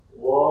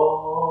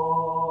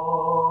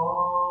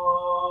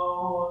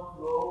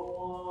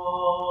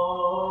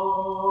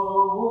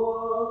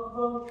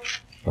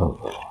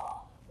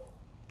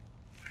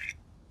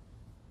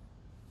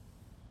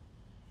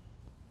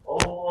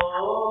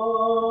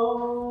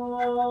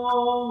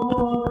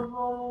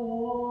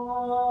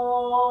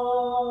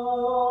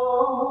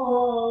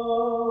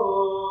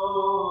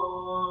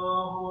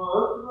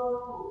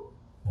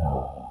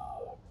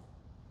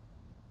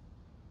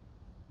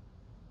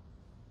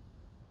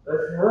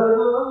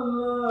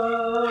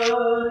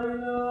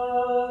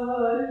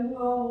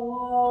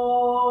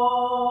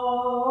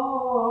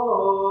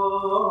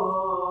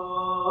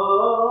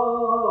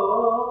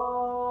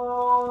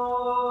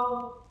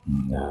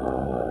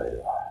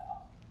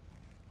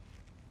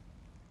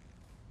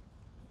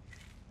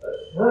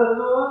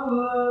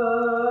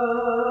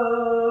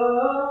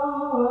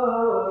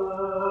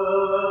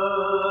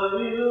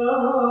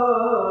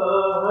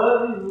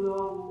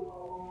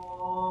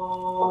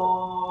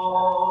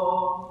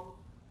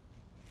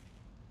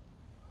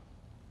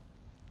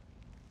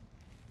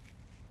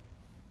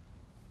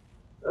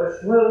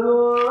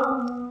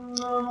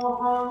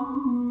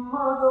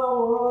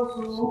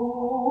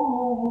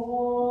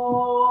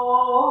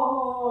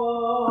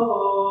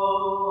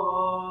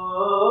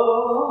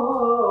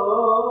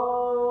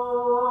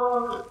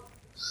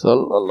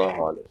صلى الله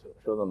عليه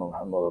وسلم. أشهد أن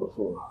محمد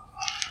رسول الله.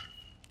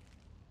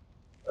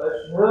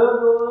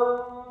 أشهد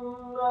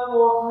أن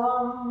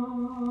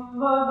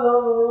محمد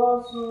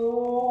رسول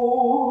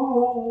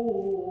الله.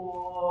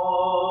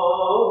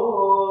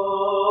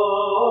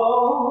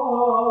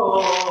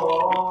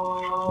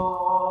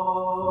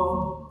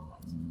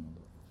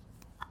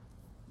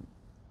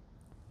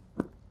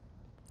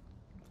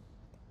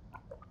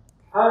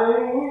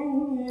 حي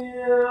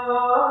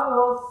على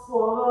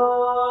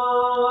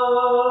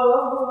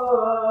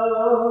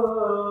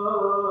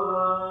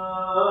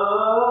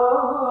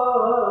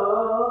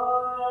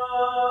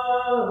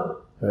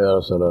يا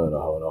رسول الله لا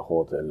حول ولا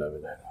قوة إلا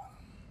بالله.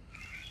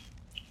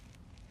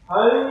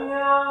 حي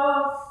على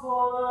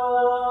الصلاة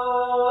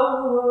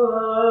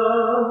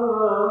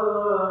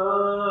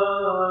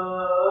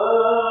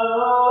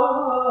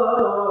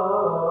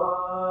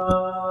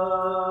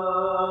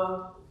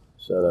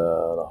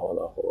لا حول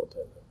ولا قوة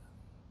إلا بالله.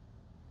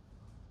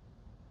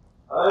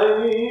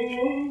 حي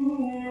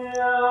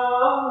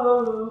على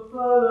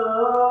الفلاح.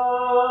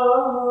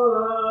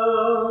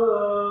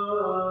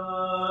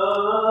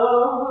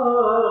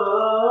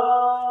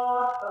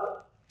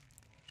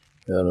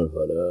 يا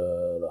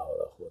الفلاح لا حول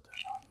ولا قوة إلا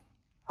بالله.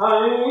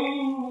 حي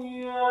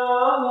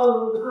على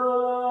الفلاح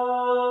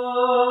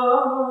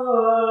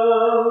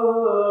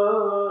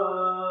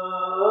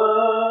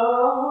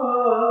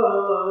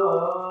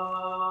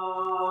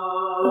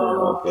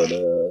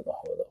لا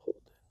حول ولا قوة.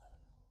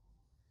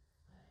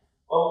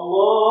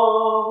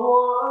 الله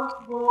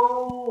أكبر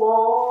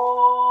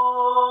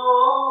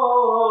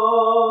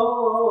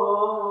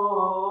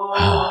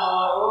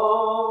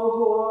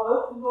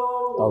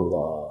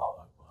الله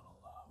أكبر.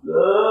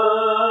 لا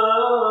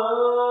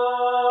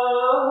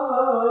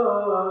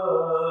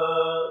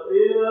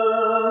إله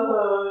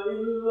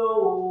إلا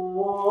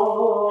الله.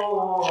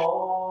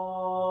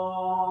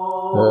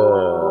 لا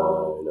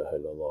إله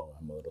إلا الله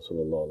محمد رسول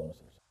الله.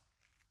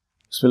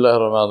 بسم الله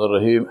الرحمن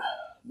الرحيم.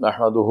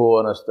 نحمده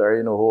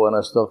ونستعينه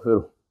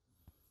ونستغفره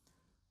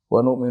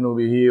ونؤمن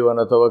به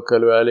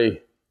ونتوكل عليه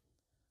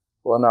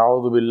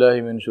ونعوذ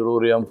بالله من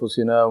شرور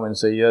أنفسنا ومن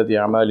سيئات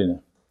أعمالنا.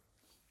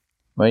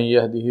 من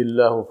يهده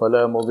الله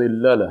فلا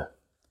مضل له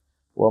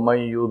ومن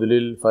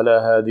يضلل فلا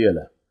هادي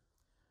له.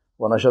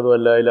 ونشهد أن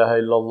لا إله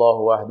إلا الله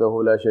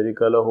وحده لا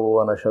شريك له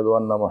ونشهد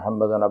أن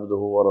محمدا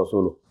عبده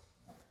ورسوله.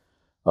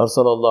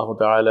 أرسل الله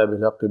تعالى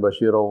بالحق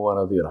بشيرا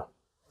ونذيرا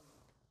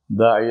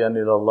داعيا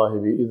إلى الله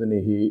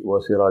بإذنه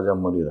وسراجا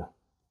منيرا.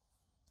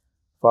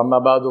 فأما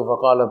بعد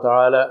فقال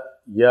تعالى: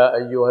 يا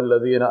أيها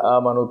الذين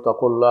آمنوا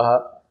اتقوا الله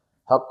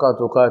حق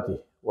تقاته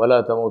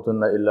ولا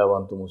تموتن إلا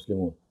وأنتم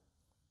مسلمون.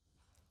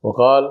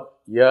 وقال: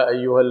 يا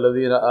أيها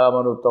الذين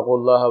آمنوا اتقوا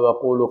الله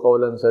وقولوا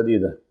قولا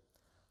سديدا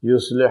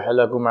يصلح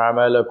لكم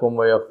أعمالكم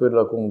ويغفر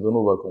لكم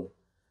ذنوبكم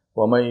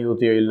ومن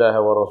يطع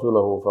الله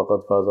ورسوله فقد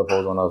فاز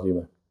فوزا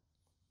عظيما.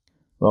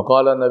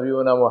 وقال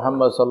نبينا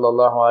محمد صلى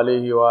الله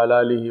عليه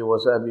وعلى آله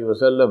وصحبه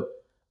وسلم: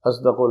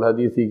 أصدق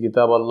الحديث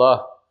كتاب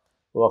الله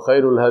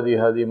وخير الهدي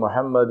هدي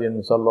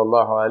محمد صلى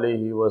الله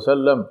عليه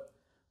وسلم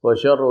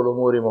وشر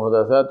الأمور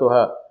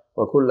محدثاتها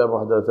وكل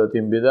محدثة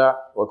بدعة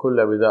وكل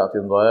بدعة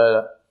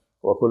ضلالة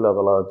وكل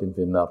ضلالة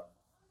في النار.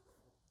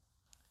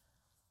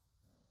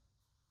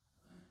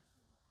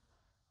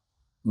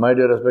 My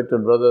dear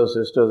respected brothers,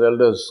 sisters,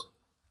 elders,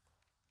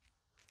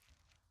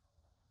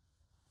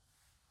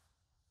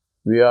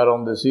 we are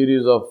on the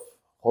series of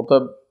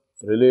khutab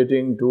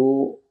relating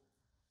to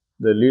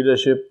the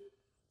leadership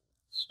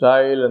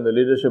style and the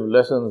leadership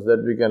lessons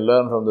that we can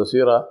learn from the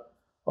seerah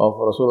of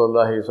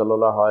Rasulullah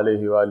sallallahu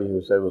alayhi wa alihi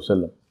wa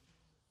sallam.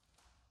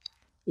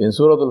 In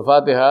Surah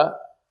Al-Fatiha,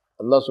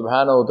 Allah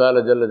subhanahu wa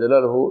ta'ala jalla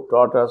jalaluhu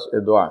taught us a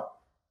dua.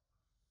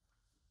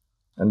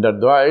 And that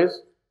dua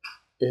is,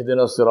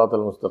 Ihdina as-sirat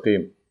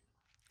al-mustaqim.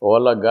 O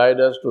Allah, guide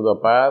us to the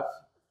path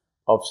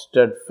of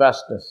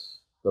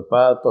steadfastness, the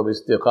path of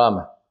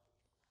istiqamah.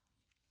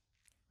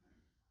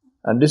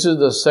 And this is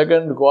the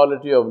second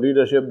quality of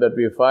leadership that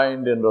we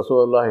find in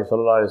Rasulullah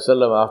sallallahu alaihi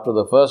wasallam after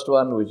the first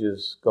one, which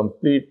is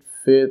complete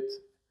faith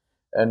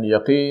and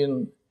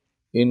yaqeen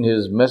in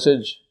his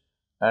message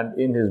and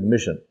in his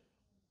mission.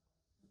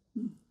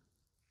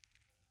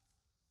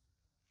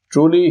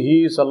 Truly,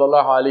 he ﷺ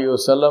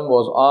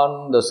was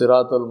on the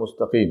Siratul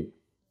Mustaqim.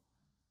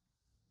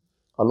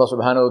 Allah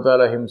subhanahu wa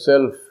ta'ala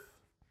himself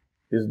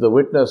is the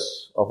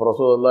witness of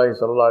Rasulullah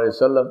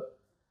ﷺ,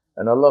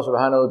 and Allah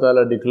subhanahu wa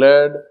ta'ala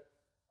declared,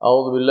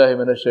 أعوذ بالله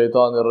من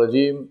الشيطان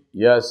الرجيم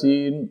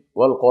ياسين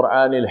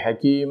والقرآن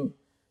الحكيم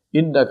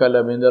إنك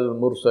لمن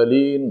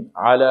المرسلين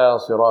على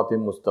صراط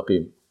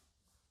مستقيم.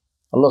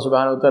 Allah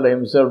subhanahu wa ta'ala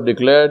himself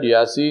declared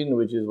Yasin,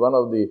 which is one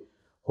of the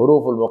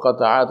huruf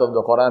al-muqatta'at of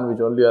the Quran,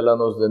 which only Allah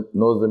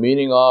knows the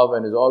meaning of,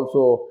 and is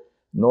also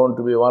known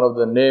to be one of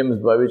the names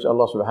by which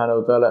Allah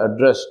subhanahu wa ta'ala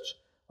addressed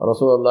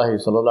Rasulullah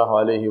sallallahu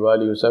alayhi wa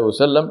alihi wa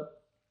sallam.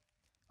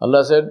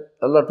 Allah said,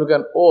 Allah took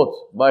an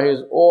oath by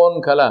His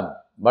own kalam,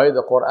 by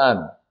the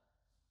Quran.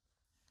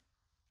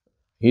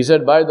 He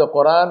said, by the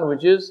Quran,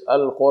 which is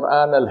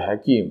Al-Quran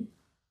Al-Hakim,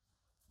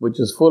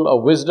 which is full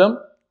of wisdom.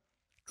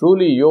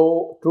 Truly you,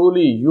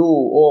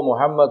 O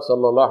Muhammad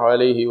sallallahu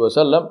alayhi wa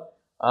sallam,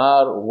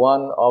 are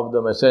one of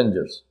the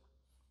messengers.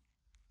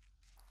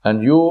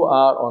 And you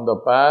are on the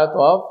path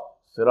of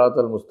Sirat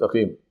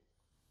al-Mustaqim.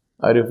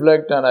 I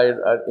reflect and I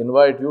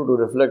invite you to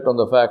reflect on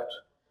the fact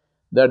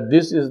that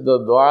this is the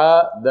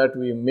dua that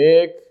we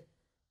make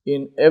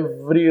in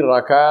every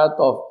rakat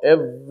of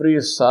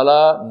every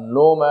salah,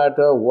 no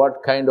matter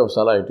what kind of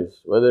salah it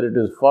is, whether it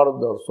is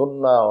fard or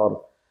sunnah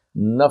or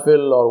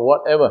nafil or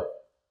whatever.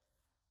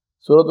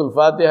 Surah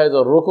Al-Fatiha is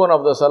a rukun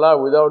of the salah.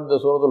 Without the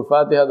Surah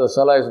Al-Fatiha, the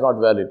salah is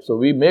not valid. So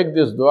we make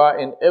this dua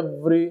in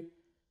every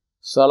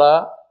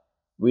salah.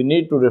 We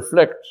need to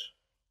reflect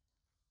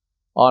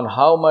on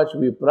how much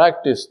we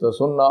practice the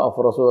sunnah of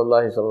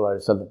Rasulullah sallallahu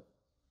alaihi wasallam.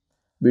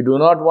 We do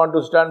not want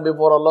to stand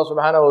before Allah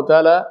subhanahu wa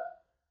ta'ala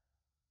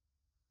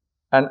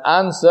and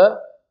answer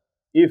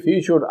if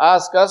He should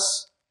ask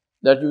us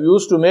that you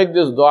used to make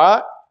this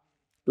dua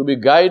to be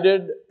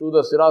guided to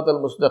the Sirat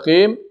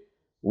al-Mustaqim,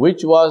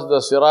 which was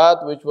the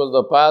Sirat, which was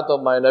the path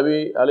of my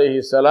Nabi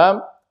alayhi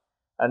salam,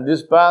 and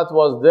this path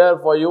was there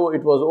for you,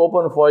 it was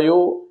open for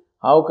you.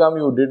 How come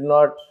you did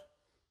not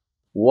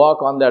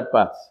walk on that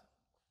path?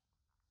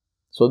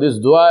 So this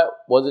dua,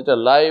 was it a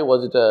lie?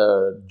 Was it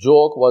a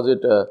joke? Was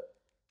it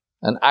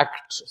an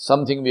act,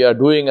 something we are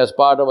doing as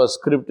part of a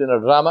script in a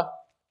drama?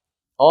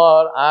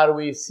 Or are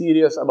we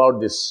serious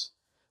about this?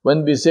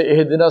 When we say,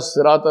 Ihdina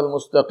Sirat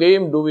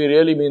al-Mustaqim, do we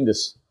really mean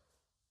this?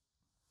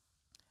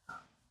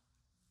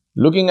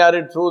 Looking at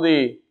it through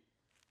the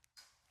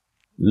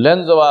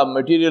lens of our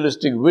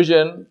materialistic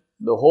vision,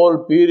 the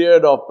whole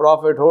period of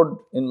prophethood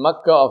in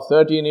Makkah of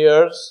 13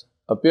 years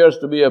appears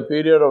to be a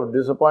period of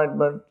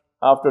disappointment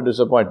after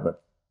disappointment.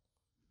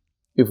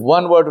 If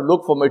one were to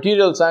look for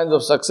material signs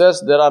of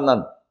success, there are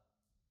none.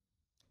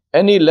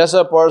 Any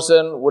lesser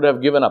person would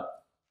have given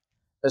up.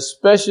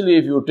 Especially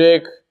if you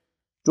take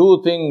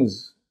two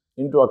things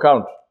into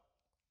account.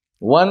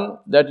 One,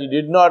 that he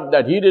did not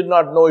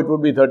know it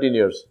would be 13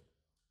 years.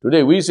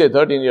 Today we say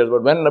 13 years,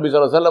 but when Nabi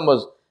sallallahu alaihi wasallam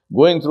was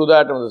going through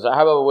that, and the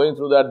Sahaba were going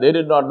through that, they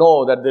did not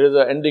know that there is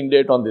an ending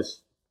date on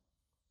this.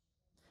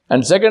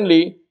 And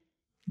secondly,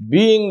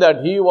 being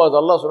that he was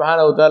Allah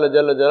subhanahu wa ta'ala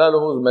Jalla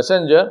Jalaluhu's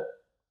messenger,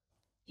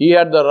 he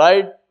had the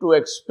right to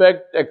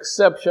expect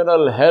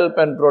exceptional help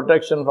and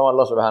protection from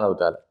Allah subhanahu wa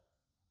ta'ala.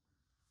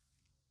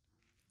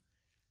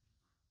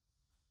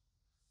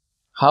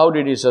 How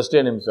did he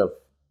sustain himself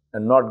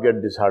and not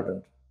get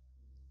disheartened?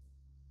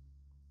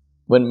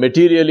 When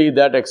materially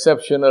that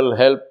exceptional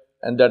help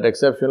and that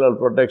exceptional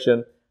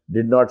protection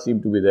did not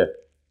seem to be there.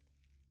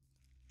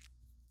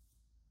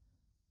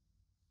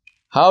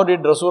 How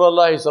did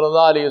Rasulullah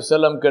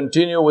ﷺ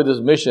continue with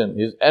his mission,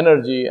 his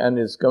energy and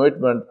his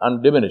commitment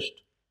undiminished,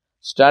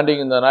 standing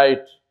in the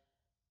night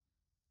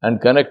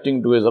and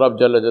connecting to his Rabb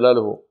Jalla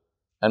Jalaluhu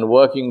and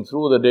working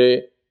through the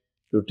day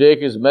to take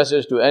his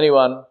message to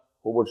anyone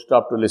who would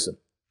stop to listen?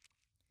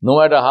 No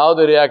matter how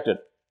they reacted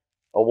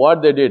or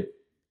what they did,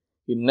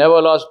 he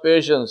never lost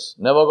patience,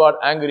 never got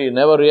angry,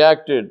 never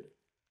reacted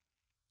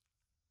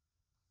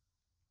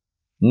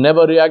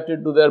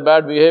to their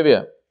bad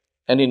behavior,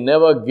 and he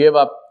never gave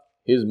up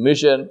his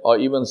mission or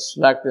even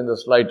slacked in the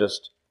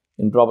slightest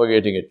in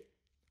propagating it.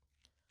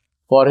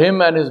 For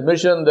him and his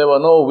mission, there were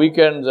no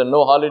weekends and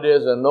no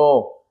holidays and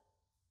no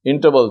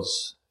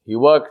intervals. He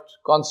worked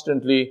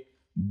constantly,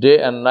 day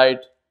and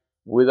night,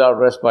 without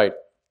respite.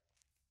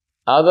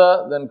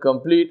 Other than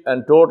complete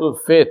and total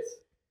faith,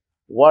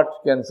 what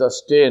can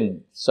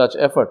sustain such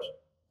effort?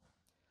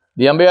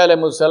 The Anbiya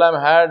alayhimus salam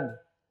had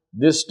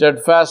this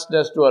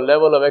steadfastness to a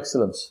level of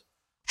excellence.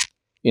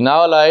 In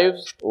our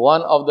lives,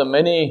 one of the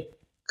many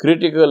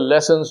critical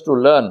lessons to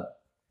learn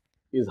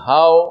is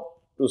how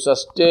to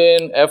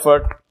sustain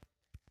effort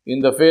in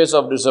the face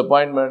of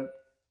disappointment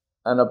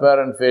and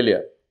apparent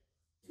failure.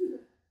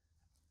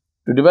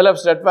 To develop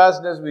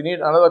steadfastness, we need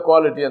another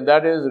quality, and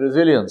that is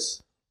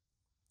resilience.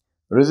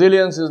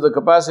 Resilience is the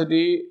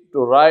capacity to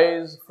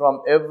rise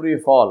from every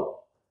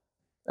fall.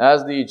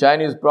 As the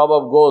Chinese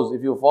proverb goes,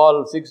 if you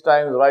fall 6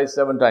 times, rise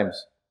 7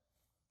 times.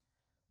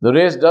 The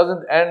race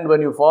doesn't end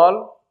when you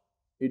fall,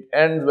 it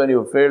ends when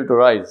you fail to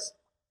rise.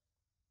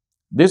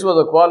 This was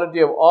the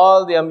quality of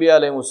all the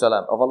Anbiya alayhimus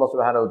salam of Allah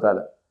subhanahu wa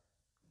ta'ala.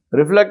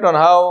 Reflect on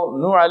how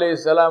Nuh alayhi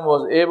salam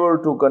was able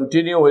to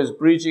continue his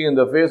preaching in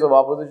the face of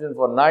opposition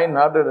for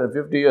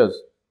 950 years.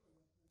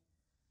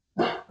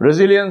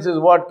 Resilience is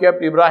what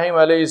kept Ibrahim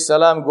alayhi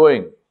salam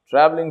going,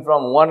 traveling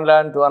from one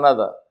land to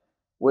another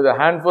with a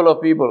handful of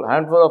people,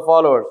 handful of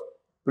followers,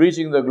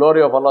 preaching the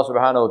glory of Allah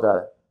subhanahu wa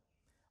ta'ala.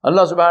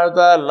 Allah subhanahu wa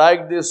ta'ala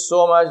liked this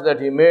so much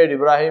that He made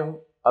Ibrahim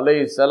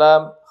alayhi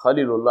salam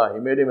Khalilullah. He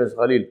made him his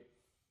Khalil.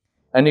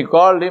 And He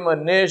called him a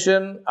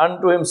nation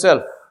unto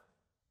Himself.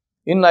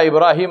 Inna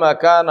Ibrahima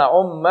kana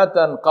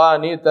ummatan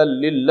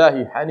qanitan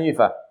lillahi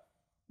hanifa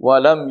wa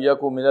lam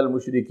yaku minal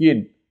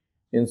mushrikeen.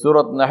 In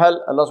Surah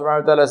Nahl, Allah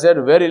subhanahu wa ta'ala said,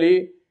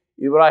 verily,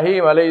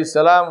 Ibrahim alayhi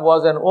salam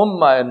was an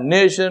ummah, a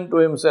nation to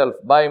himself,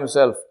 by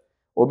himself,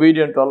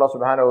 obedient to Allah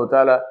subhanahu wa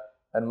ta'ala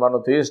and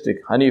monotheistic,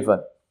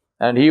 hanifan.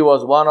 And he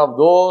was one of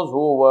those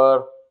who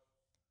were,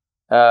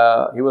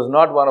 he was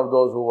not one of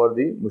those who were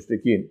the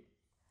mushrikeen.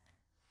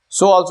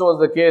 So also was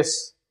the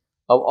case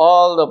of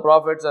all the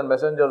prophets and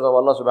messengers of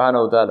Allah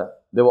subhanahu wa ta'ala.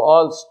 They were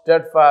all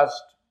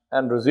steadfast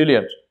and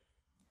resilient.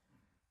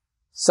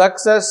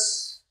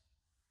 Success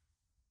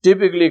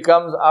typically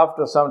comes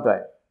after some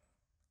time,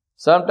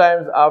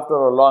 sometimes after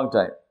a long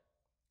time.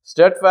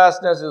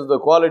 Steadfastness is the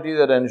quality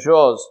that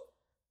ensures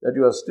that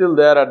you are still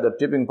there at the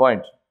tipping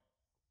point.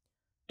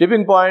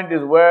 Tipping point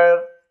is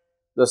where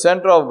the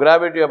center of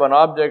gravity of an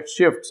object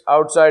shifts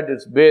outside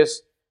its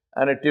base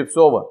and it tips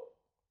over.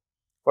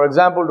 For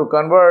example, to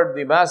convert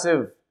the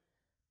massive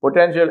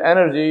potential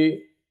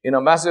energy in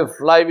a massive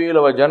flywheel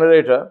of a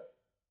generator,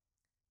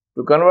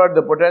 to convert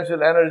the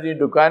potential energy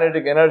into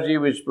kinetic energy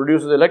which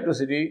produces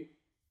electricity,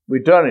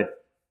 we turn it.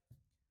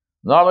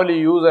 Normally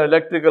you use an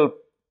electrical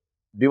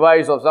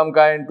device of some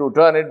kind to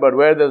turn it, but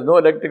where there's no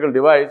electrical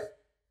device,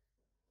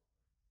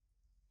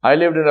 I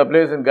lived in a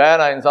place in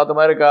Guyana in South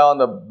America on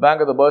the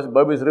bank of the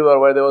Berbice River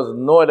where there was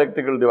no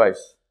electrical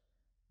device.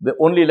 The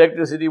only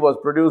electricity was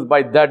produced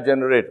by that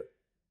generator.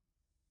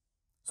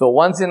 So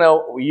once in a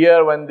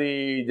year when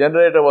the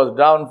generator was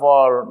down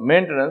for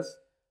maintenance,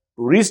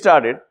 to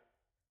restart it,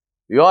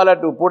 we all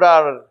had to put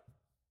our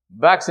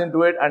backs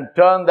into it and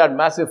turn that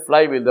massive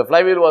flywheel. The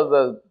flywheel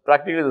was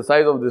practically the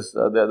size of this,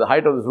 the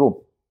height of this room.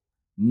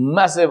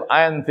 Massive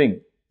iron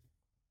thing.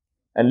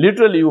 And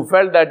literally you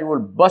felt that you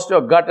would bust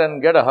your gut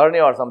and get a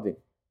hernia or something.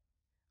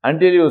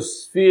 Until you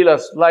feel a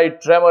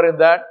slight tremor in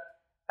that,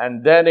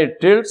 and then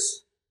it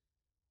tilts,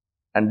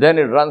 and then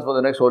it runs for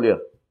the next whole year.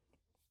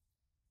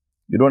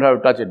 You don't have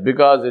to touch it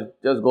because it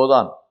just goes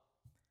on.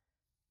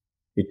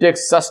 It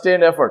takes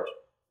sustained effort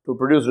to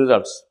produce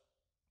results.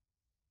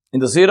 In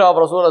the seerah of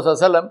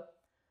Rasoolullahﷺ,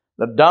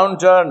 the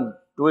downturn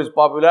to his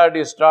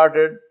popularity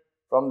started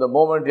from the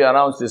moment he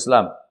announced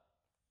Islam.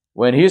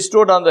 When he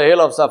stood on the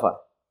hill of Safa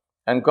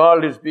and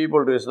called his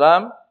people to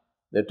Islam,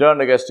 they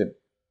turned against him.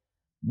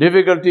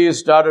 Difficulties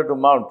started to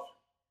mount.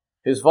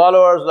 His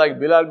followers like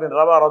Bilal bin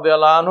Rabah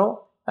radiallahu anhu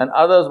and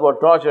others were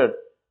tortured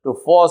to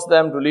force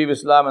them to leave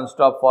Islam and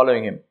stop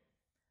following him.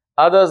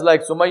 Others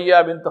like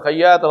Sumayya bint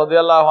Khayyat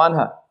radiallahu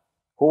anha,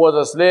 who was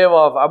a slave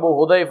of Abu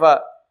Hudayfa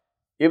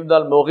ibn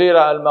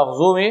al-Mughira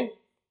al-Makhzumi,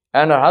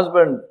 and her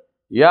husband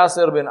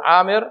Yasir bin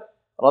Amir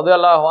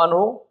radiallahu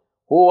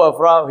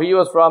anhu, he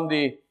was from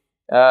the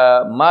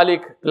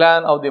Malik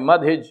clan of the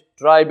Madhij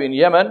tribe in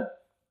Yemen.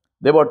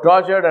 They were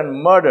tortured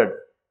and murdered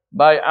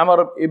by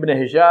Amr ibn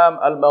Hisham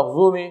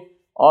al-Makhzumi,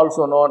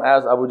 also known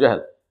as Abu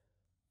Jahl.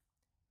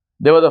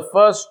 They were the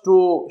first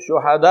two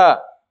shuhada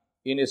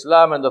in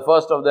Islam, and the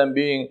first of them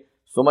being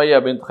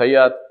Sumayya bint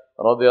Khayyat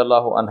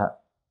radiallahu anha.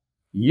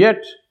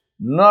 Yet,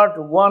 not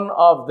one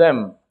of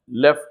them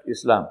left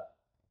Islam.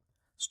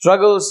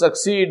 Struggles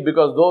succeed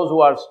because those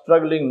who are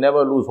struggling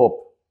never lose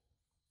hope.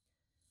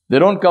 They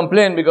don't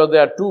complain because they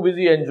are too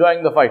busy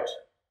enjoying the fight.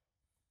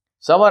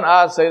 Someone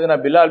asked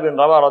Sayyidina Bilal bin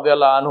Rabah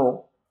radiallahu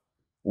anhu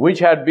which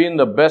had been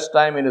the best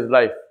time in his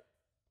life.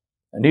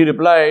 And he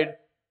replied,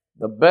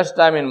 the best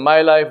time in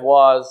my life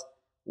was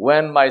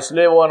when my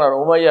slave owner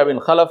Umayyah bin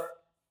Khalaf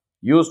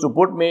used to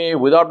put me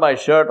without my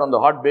shirt on the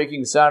hot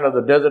baking sand of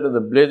the desert in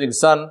the blazing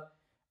sun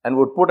and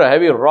would put a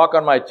heavy rock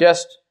on my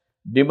chest,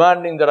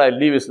 demanding that I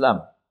leave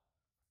Islam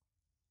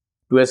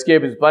to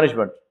escape his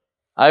punishment.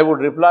 I would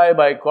reply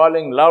by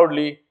calling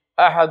loudly,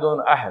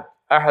 Ahadun Ahad,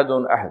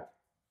 Ahadun Ahad.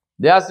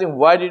 They asked him,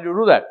 why did you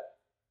do that?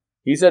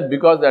 He said,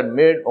 because that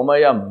made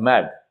Umayyah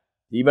mad.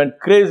 He went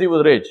crazy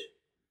with rage.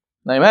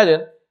 Now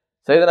imagine,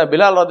 Sayyidina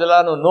Bilal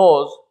radiallahu anhu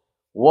knows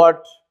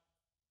what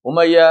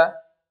Umayyah,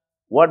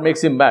 what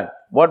makes him mad,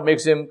 what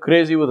makes him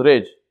crazy with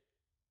rage.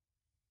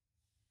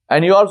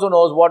 And he also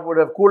knows what would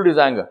have cooled his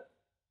anger,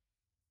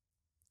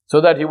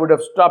 so that he would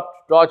have stopped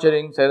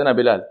torturing Sayyidina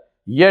Bilal.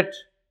 Yet,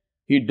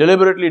 he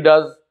deliberately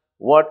does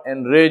what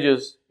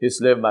enrages his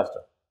slave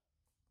master.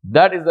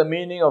 That is the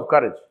meaning of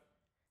courage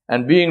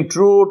and being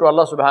true to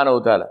Allah subhanahu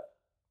wa ta'ala.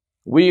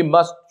 We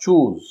must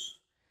choose.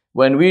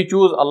 When we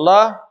choose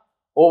Allah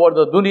over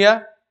the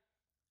dunya,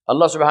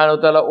 Allah subhanahu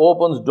wa ta'ala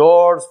opens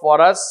doors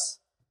for us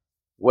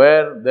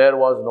where there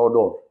was no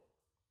door.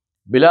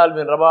 Bilal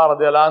bin Rabah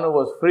radiallahu anhu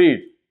was freed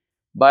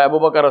by Abu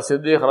Bakr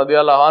as-Siddiq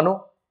radiallahu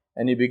anhu,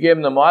 and he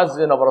became the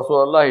muazzin of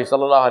Rasulullah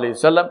sallallahu alayhi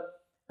wasallam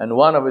and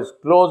one of his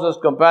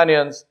closest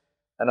companions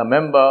and a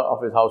member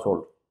of his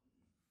household.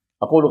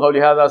 أقول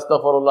قولي هذا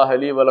أستغفر الله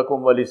لي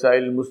ولكم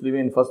ولسائر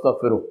المسلمين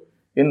فاستغفروه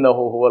إنه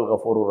هو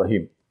الغفور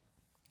الرحيم.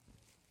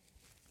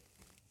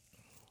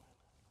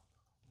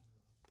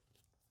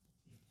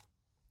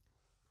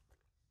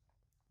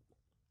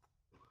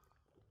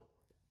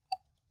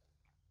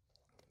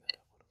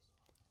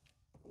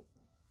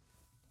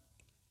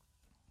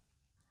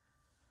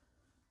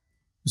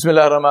 بسم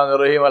الله الرحمن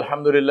الرحيم.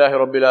 الحمد لله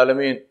رب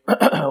العالمين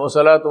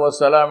والصلاة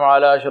والسلام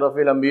على أشرف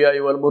الأنبياء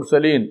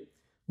والمرسلين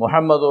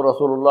محمد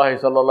رسول الله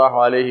صلى الله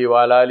عليه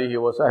وعلى آله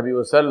وصحبه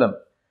وسلم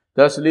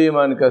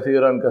تسليما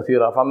كثيرا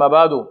كثيرا. فما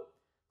بعد،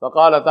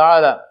 فقال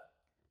تعالى: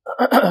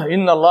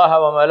 إن الله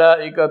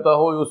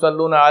وملائكته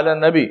يصلون على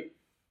النبي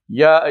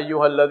يا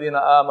أيها الذين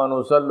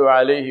آمنوا صلوا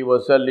عليه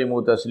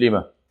وسلموا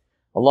تسليما.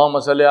 اللهم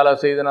صل على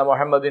سيدنا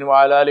محمد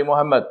وعلى آل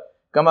محمد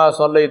كما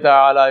صليت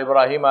على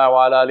إبراهيم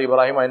وعلى آل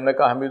إبراهيم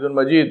إنك حميد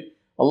مجيد.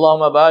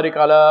 اللهم بارك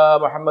على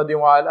محمد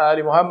وعلى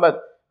آل محمد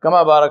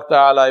كما باركت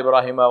على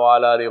إبراهيم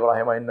وعلى آل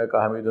إبراهيم إنك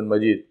حميد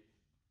مجيد.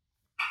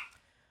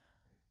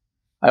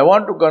 I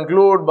want to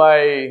conclude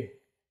by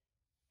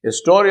a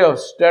story of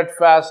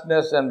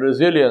steadfastness and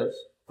resilience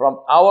from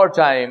our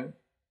time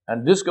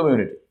and this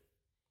community.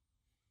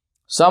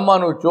 Someone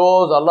who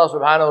chose Allah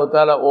subhanahu wa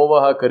ta'ala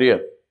over her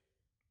career.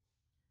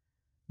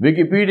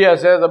 Wikipedia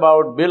says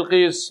about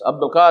Bilqis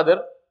Abdul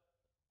Qadir,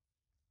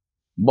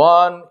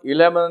 born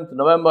 11th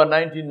November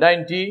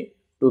 1990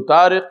 to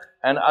Tariq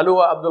and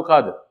Alua Abdul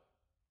Qadir.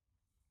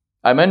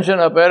 I mention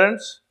her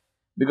parents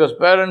because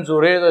parents who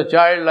raise a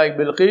child like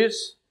Bilqis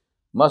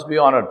must be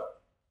honored.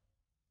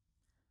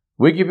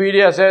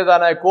 Wikipedia says,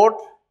 and I quote,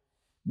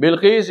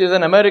 Bilqis is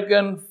an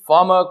American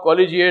former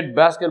collegiate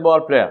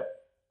basketball player.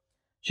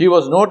 She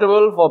was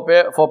notable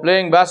for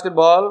playing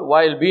basketball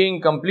while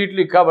being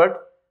completely covered,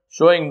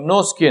 showing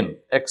no skin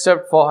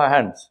except for her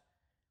hands,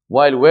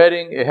 while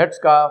wearing a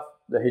headscarf,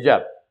 the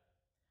hijab.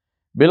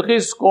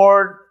 Bilqis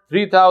scored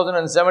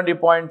 3,070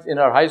 points in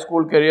her high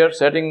school career,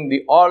 setting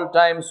the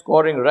all-time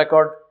scoring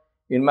record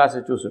in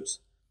Massachusetts.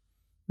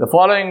 The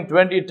following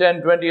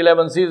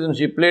 2010-2011 season,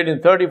 she played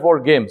in 34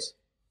 games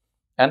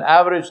and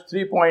averaged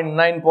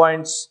 3.9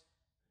 points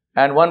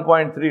and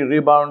 1.3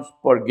 rebounds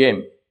per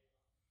game.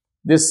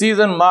 This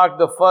season marked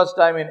the first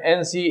time in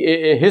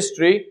NCAA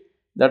history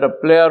that a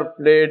player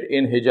played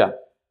in hijab.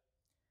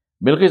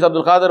 Bilqis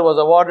Abdul Qadir was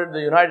awarded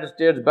the United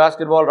States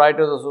Basketball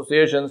Writers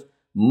Association's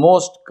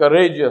Most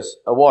Courageous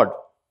Award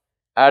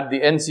at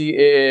the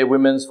NCAA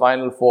Women's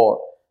Final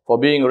Four for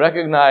being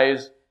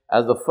recognized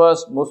as the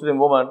first Muslim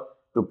woman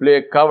to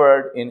play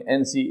covered in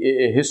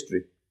NCAA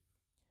history.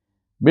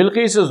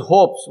 Bilqis's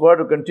hopes were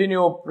to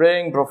continue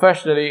playing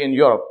professionally in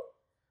Europe,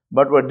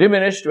 but were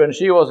diminished when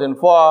she was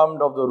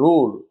informed of the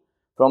rule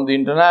from the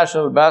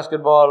International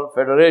Basketball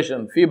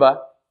Federation, FIBA,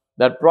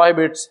 that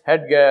prohibits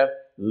headgear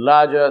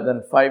larger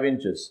than 5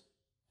 inches.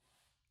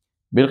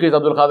 Bilqis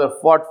Abdul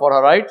Qadir fought for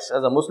her rights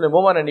as a Muslim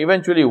woman and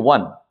eventually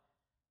won.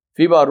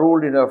 FIBA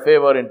ruled in her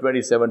favor in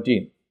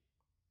 2017.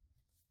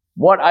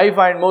 What I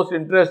find most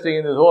interesting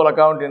in this whole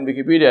account in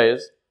Wikipedia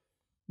is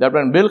that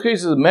when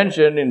Bilqis is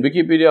mentioned in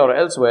Wikipedia or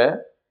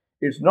elsewhere,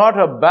 it's not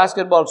her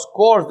basketball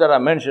scores that are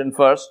mentioned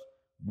first,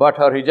 but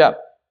her hijab.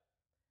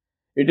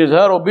 It is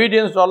her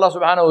obedience to Allah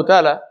subhanahu wa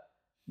ta'ala,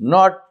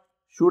 not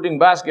shooting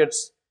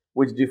baskets,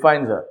 which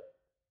defines her.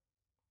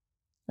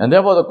 And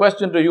therefore the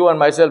question to you and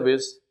myself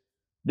is,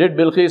 did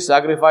Bilqis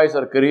sacrifice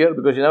her career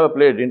because she never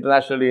played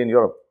internationally in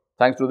Europe?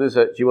 Thanks to this,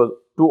 she was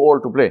too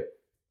old to play.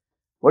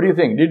 What do you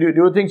think? Do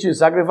you think she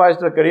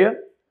sacrificed her career?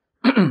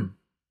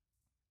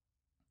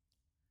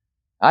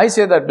 I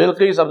say that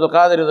Bilqis Abdul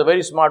Qadir is a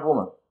very smart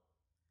woman.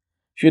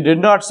 She did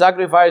not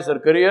sacrifice her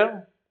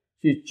career,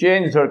 she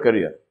changed her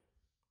career.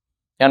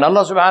 And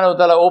Allah subhanahu wa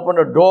ta'ala opened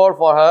a door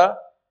for her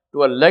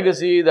to a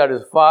legacy that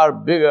is far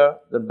bigger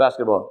than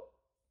basketball.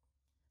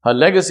 Her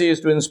legacy is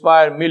to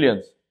inspire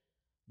millions,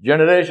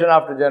 generation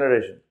after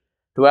generation,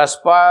 to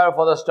aspire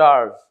for the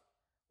stars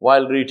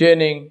while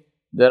retaining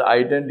their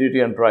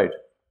identity and pride.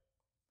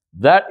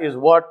 That is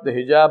what the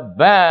hijab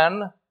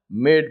ban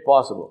made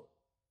possible.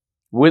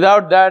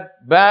 Without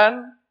that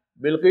ban,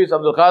 Bilqis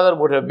Abdul Qadir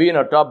would have been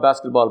a top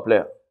basketball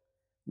player.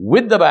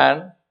 With the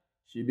ban,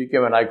 she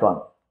became an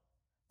icon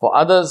for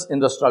others in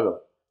the struggle,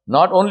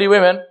 not only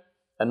women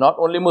and not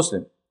only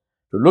Muslim,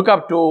 to look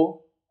up to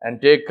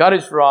and take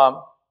courage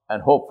from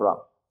and hope from.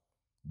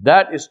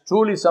 That is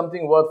truly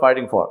something worth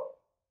fighting for.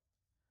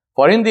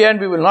 For in the end,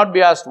 we will not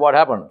be asked what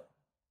happened.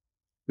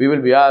 We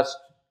will be asked,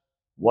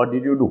 what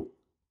did you do?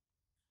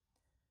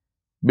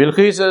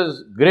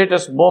 Bilqis's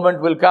greatest moment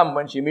will come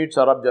when she meets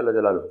her Rabb Jalla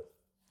Jalaluhu.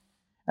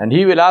 And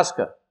he will ask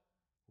her,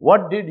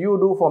 what did you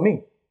do for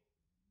me?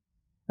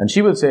 And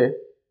she will say,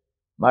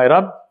 my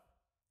Rabb,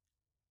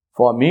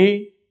 for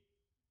me,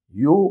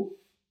 you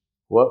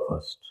were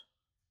first.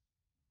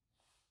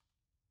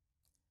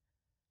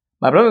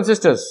 My brothers and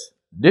sisters,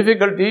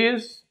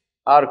 Difficulties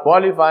are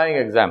qualifying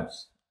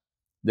exams.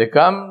 They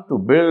come to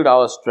build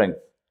our strength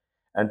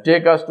and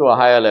take us to a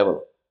higher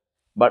level,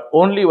 but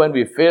only when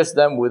we face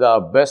them with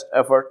our best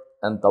effort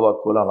and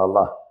tawakkul on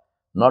Allah,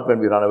 not when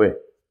we run away.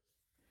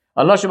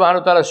 Allah subhanahu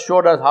wa ta'ala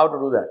showed us how to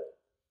do that.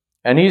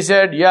 And He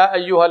said, Ya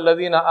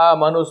ayyuhalladhina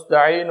amanu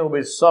sta'inu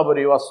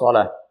bis-sabri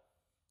was-salah.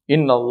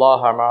 Inna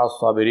Allaha ma'as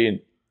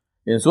sabirin.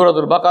 In Surah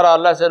Al-Baqarah,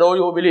 Allah said, O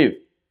you who believe,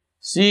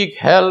 seek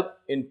help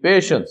in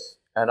patience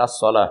and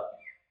as-salah.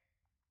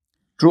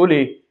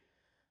 Truly,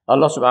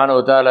 Allah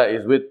subhanahu wa ta'ala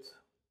is with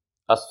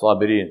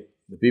as-sabirin,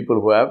 the people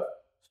who have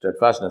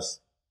steadfastness.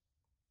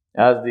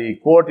 As the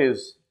quote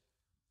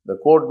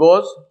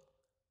goes,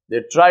 they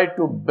tried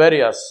to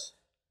bury us,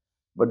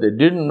 but they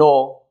didn't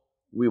know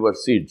we were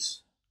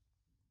seeds.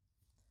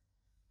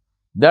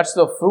 That's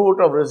the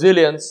fruit of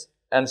resilience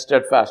and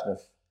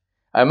steadfastness.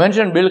 I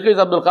mentioned Bilqis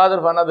Abdul Qadir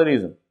for another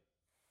reason.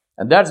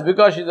 And that's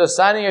because she's a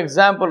shining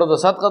example of the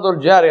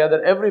Sadaqatul Jariyah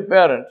that every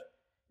parent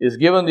is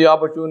given the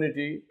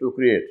opportunity to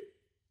create.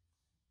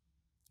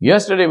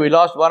 Yesterday we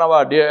lost one of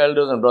our dear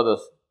elders and brothers,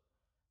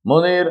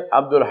 Munir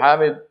Abdul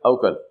Hamid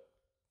Aukal,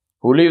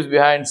 who leaves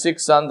behind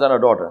 6 sons and a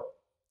daughter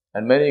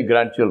and many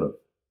grandchildren.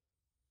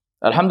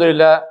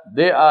 Alhamdulillah,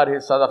 they are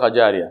his Sadaqah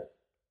Jariyah.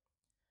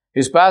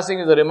 His passing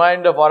is a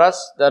reminder for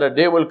us that a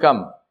day will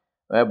come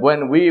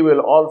when we will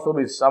also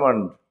be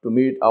summoned to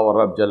meet our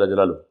Rabb Jalla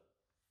Jalaluhu.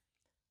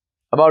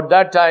 About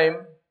that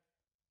time,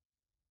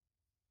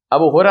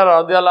 Abu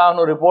Hurairah radiallahu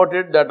anhu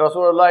reported that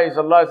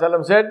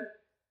Rasoolullahﷺ said,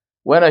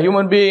 when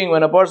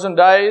a person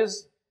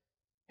dies,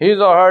 his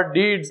or her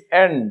deeds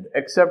end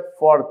except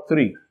for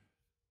 3.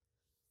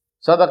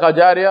 Sadaqah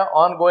Jariyah,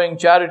 ongoing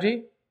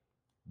charity,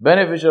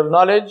 beneficial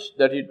knowledge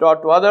that he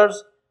taught to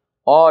others,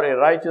 or a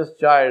righteous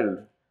child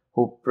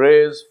who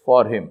prays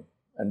for him.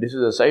 And this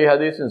is a Sahih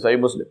Hadith in Sahih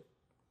Muslim.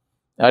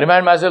 I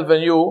remind myself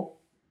and you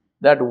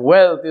that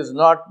wealth is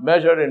not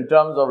measured in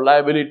terms of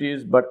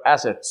liabilities but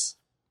assets.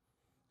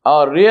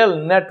 Our real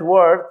net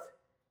worth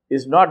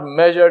is not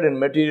measured in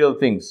material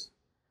things,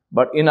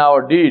 but in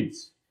our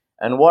deeds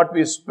and what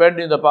we spend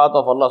in the path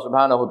of Allah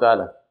subhanahu wa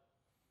ta'ala.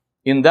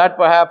 In that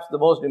perhaps the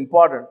most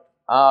important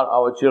are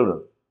our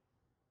children.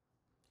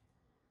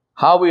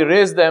 How we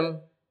raise them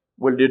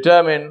will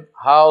determine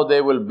how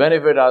they will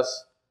benefit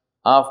us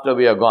after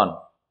we are gone.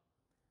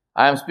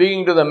 I am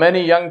speaking to the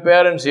many young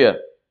parents here.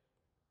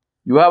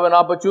 You have an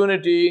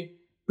opportunity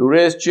to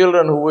raise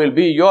children who will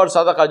be your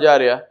Sadaqah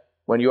Jariyah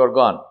when you are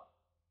gone.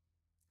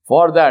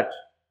 For that,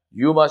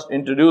 you must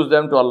introduce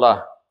them to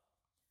Allah.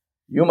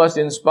 You must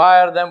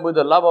inspire them with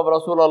the love of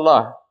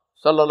Rasulullah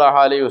sallallahu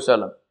alaihi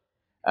wasallam,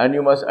 and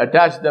you must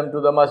attach them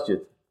to the masjid.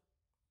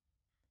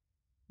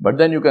 But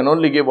then you can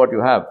only give what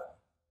you have.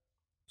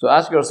 So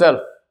ask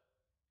yourself,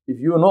 if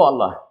you know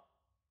Allah,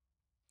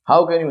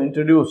 how can you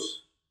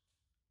introduce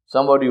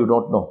somebody you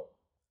don't know?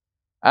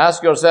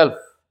 Ask yourself,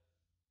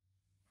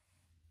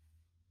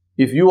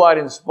 if you are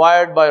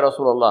inspired by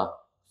Rasulullah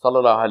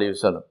sallallahu alaihi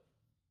wasallam,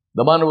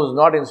 the one who is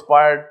not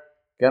inspired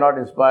cannot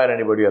inspire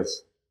anybody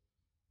else.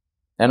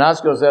 And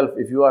ask yourself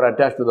if you are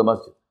attached to the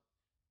masjid.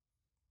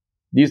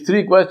 These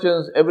 3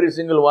 questions every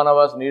single one of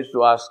us needs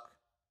to ask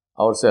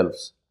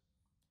ourselves.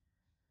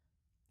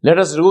 Let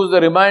us use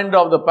the reminder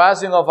of the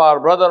passing of our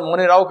brother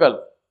Munir Aukal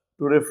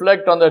to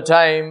reflect on the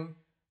time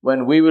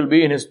when we will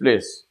be in his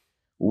place,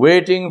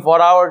 waiting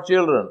for our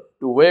children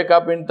to wake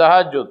up in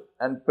tahajjud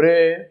and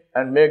pray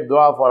and make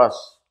dua for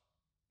us.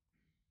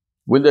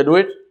 Will they do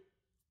it?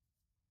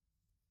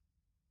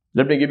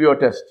 Let me give you a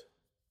test.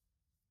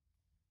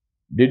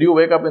 Did you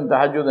wake up in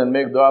tahajjud and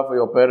make dua for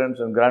your parents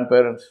and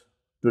grandparents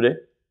today?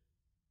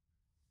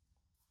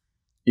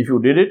 If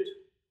you did it,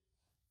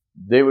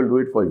 they will do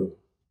it for you.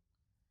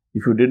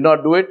 If you did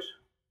not do it,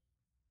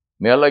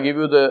 may Allah give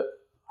you the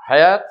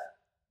hayat.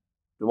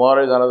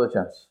 Tomorrow is another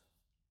chance.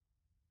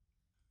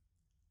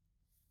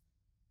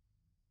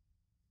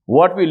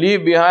 What we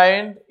leave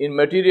behind in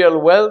material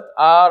wealth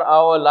are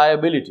our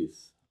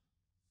liabilities,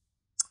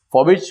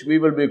 for which we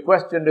will be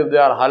questioned if they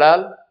are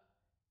halal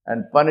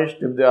and punished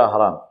if they are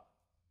haram.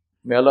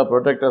 May Allah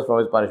protect us from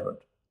His punishment.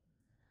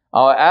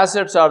 Our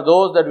assets are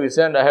those that we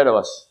send ahead of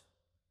us,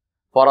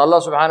 for Allah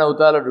subhanahu wa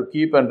ta'ala to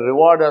keep and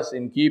reward us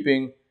in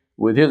keeping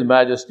with His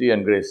majesty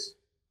and grace.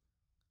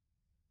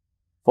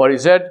 For He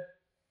said,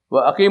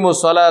 وَأَقِيمُوا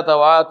الصَّلَاةَ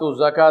وَآتُوا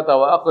الزَّكَاةَ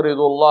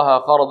وَأَقْرِضُوا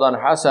اللَّهَ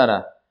قَرْضًا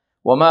حَسَنًا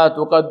وَمَا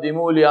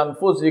تُقَدِّمُوا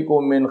لِأَنفُسِكُم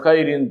مِّنْ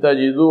خَيْرٍ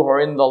تَجِدُوهُ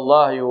عِندَ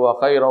اللَّهِ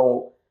هُوَ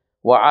خَيْرًا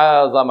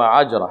وَعَاظَمَ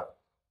أَجْرًا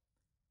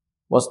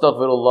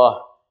وَاسْتَغْفِرُوا اللَّهَ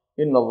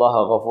إِنَّ اللَّهَ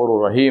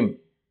غَفُورٌ رَحِيمٌ.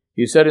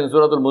 He said in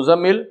Surah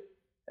Al-Muzammil,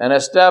 and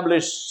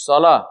establish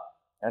salah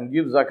and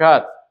give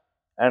zakat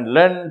and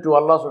lend to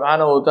Allah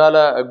subhanahu wa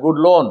ta'ala a good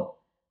loan,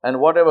 and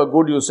whatever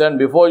good you send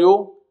before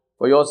you,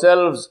 for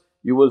yourselves,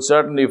 you will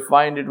certainly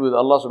find it with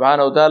Allah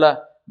subhanahu wa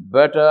ta'ala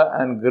better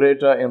and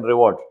greater in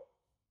reward.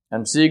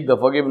 And seek the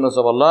forgiveness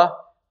of Allah.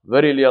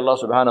 Verily Allah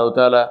subhanahu wa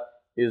ta'ala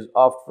is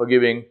oft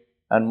forgiving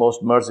and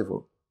most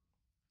merciful.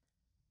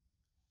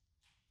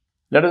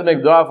 Let us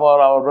make dua for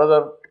our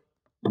brother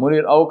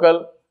Munir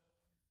Aukal.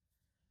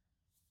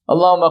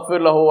 اللهم اغفر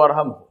له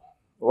وارحمه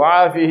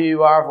وعافه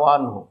واعف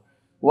عنه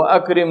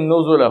وأكرم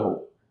نزله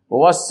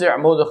ووسع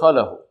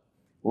مدخله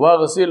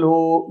واغسله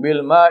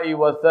بالماء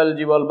والثلج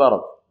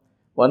والبرد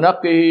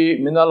ونقه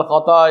من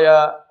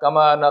الخطايا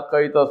كما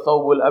نقيت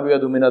الثوب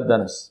الأبيض من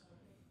الدنس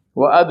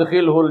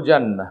وأدخله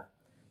الجنة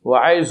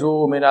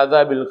وعيسه من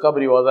عذاب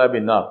القبر وعذاب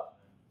النار.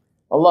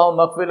 اللهم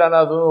اغفر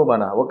لنا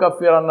ذنوبنا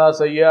وكفر عنا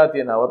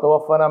سيئاتنا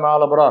وتوفنا مع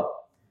الأبرار.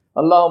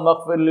 اللهم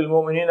اغفر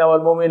للمؤمنين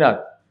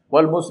والمؤمنات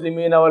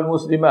والمسلمين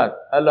والمسلمات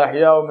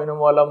الأحياء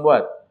منهم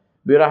والأموات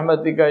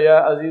برحمتك يا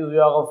عزيز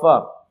يا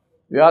غفار.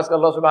 We ask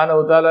Allah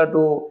subhanahu wa ta'ala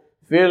to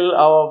fill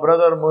our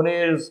brother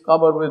Munir's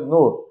qabr with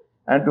nur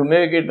and to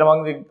make it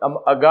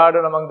a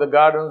garden among the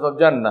gardens of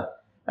Jannah.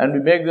 And we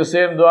make the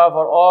same dua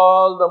for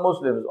all the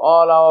Muslims,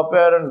 all our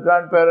parents,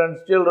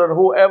 grandparents, children,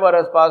 whoever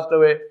has passed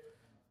away.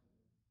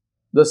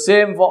 The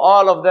same for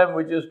all of them,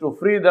 which is to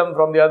free them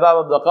from the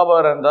adhab of the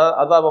qabr and the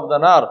adhab of the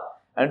nar,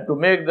 and to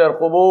make their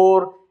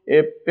qubur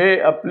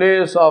a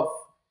place of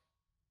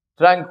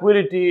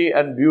tranquility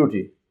and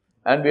beauty.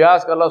 And we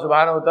ask Allah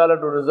subhanahu wa ta'ala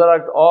to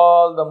resurrect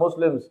all the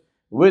Muslims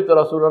with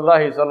Rasulullah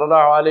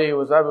sallallahu alayhi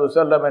wa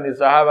sallam and his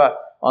sahaba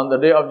on the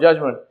day of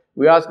judgment.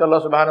 We ask Allah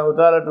subhanahu wa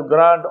ta'ala to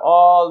grant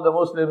all the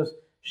Muslims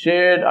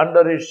shade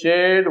under his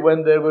shade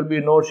when there will be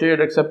no shade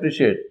except his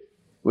shade.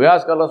 We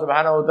ask Allah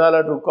subhanahu wa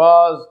ta'ala to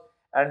cause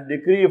and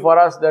decree for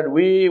us that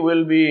we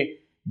will be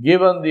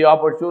given the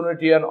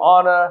opportunity and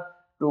honor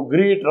to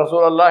greet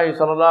Rasulullah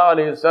sallallahu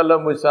alayhi wa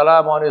sallam with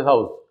salam on his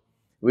house.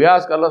 We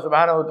ask Allah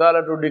subhanahu wa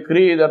ta'ala to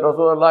decree that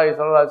Rasulullah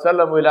sallallahu alayhi wa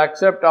sallam will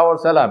accept our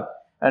salam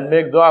and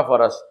make dua for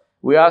us.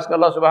 We ask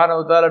Allah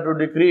subhanahu wa ta'ala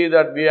to decree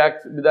that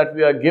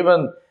we are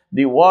given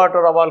the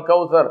water of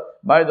Al-Kawthar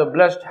by the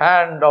blessed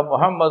hand of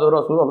Muhammad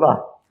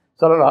Rasulullah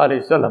sallallahu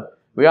alayhi wa sallam.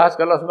 We ask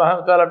Allah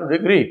subhanahu wa ta'ala to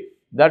decree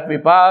that we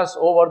pass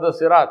over the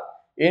Sirat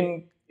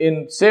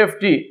in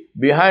safety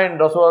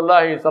behind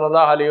Rasulullah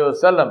sallallahu alayhi wa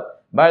sallam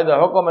by the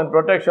hukum and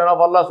protection of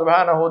Allah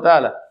subhanahu wa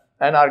ta'ala,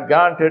 and are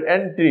granted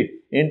entry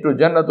into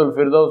Jannatul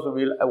Firdausul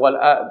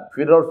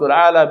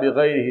A'la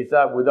bighayri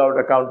hisab, without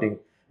accounting.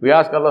 We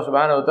ask Allah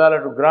subhanahu wa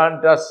ta'ala to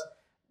grant us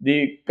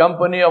the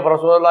company of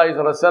Rasulullah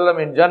sallallahu alaihi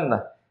wasallam in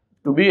Jannah,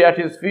 to be at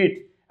his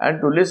feet and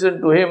to listen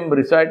to him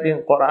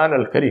reciting Quran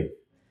al-Kareem.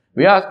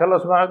 We ask Allah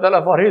subhanahu wa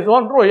ta'ala for his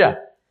own ruya,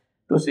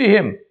 to see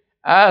him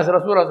as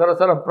Rasulullah sallallahu alaihi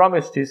wasallam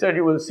promised. He said,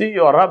 you will see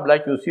your Rabb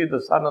like you see the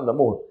sun and the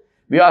moon.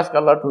 We ask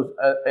Allah to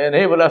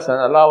enable us and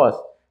allow us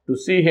to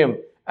see him.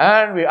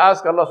 And we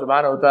ask Allah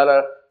subhanahu wa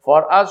ta'ala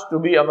for us to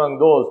be among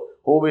those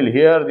who will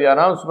hear the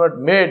announcement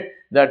made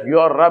that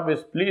your Rabb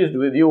is pleased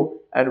with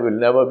you and will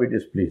never be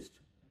displeased.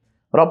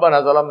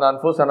 ربنا ظلمنا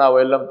أنفسنا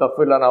وإن لم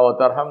تغفر لنا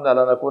وترحمنا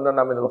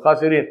لنكونن من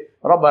الخاسرين.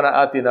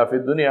 ربنا آتنا في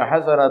الدنيا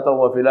حسنة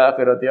وفي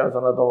الآخرة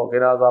حسنة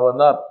وقنا عذاب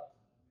النار.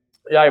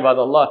 يا عباد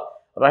الله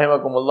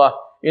رحمكم الله،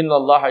 إن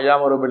الله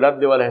يأمر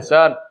بالعدل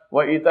والإحسان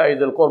وإيتاء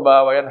ذي القربى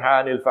وينهى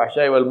عن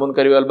الفحشاء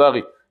والمنكر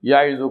والبغي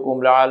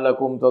يعظكم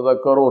لعلكم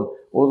تذكرون.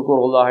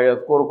 اذكروا الله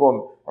يذكركم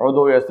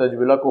ادعوه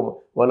يستجب لكم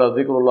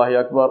ولذكر الله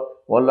أكبر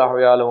والله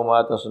يعلم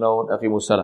ما تصنعون. أقيموا الصلاة.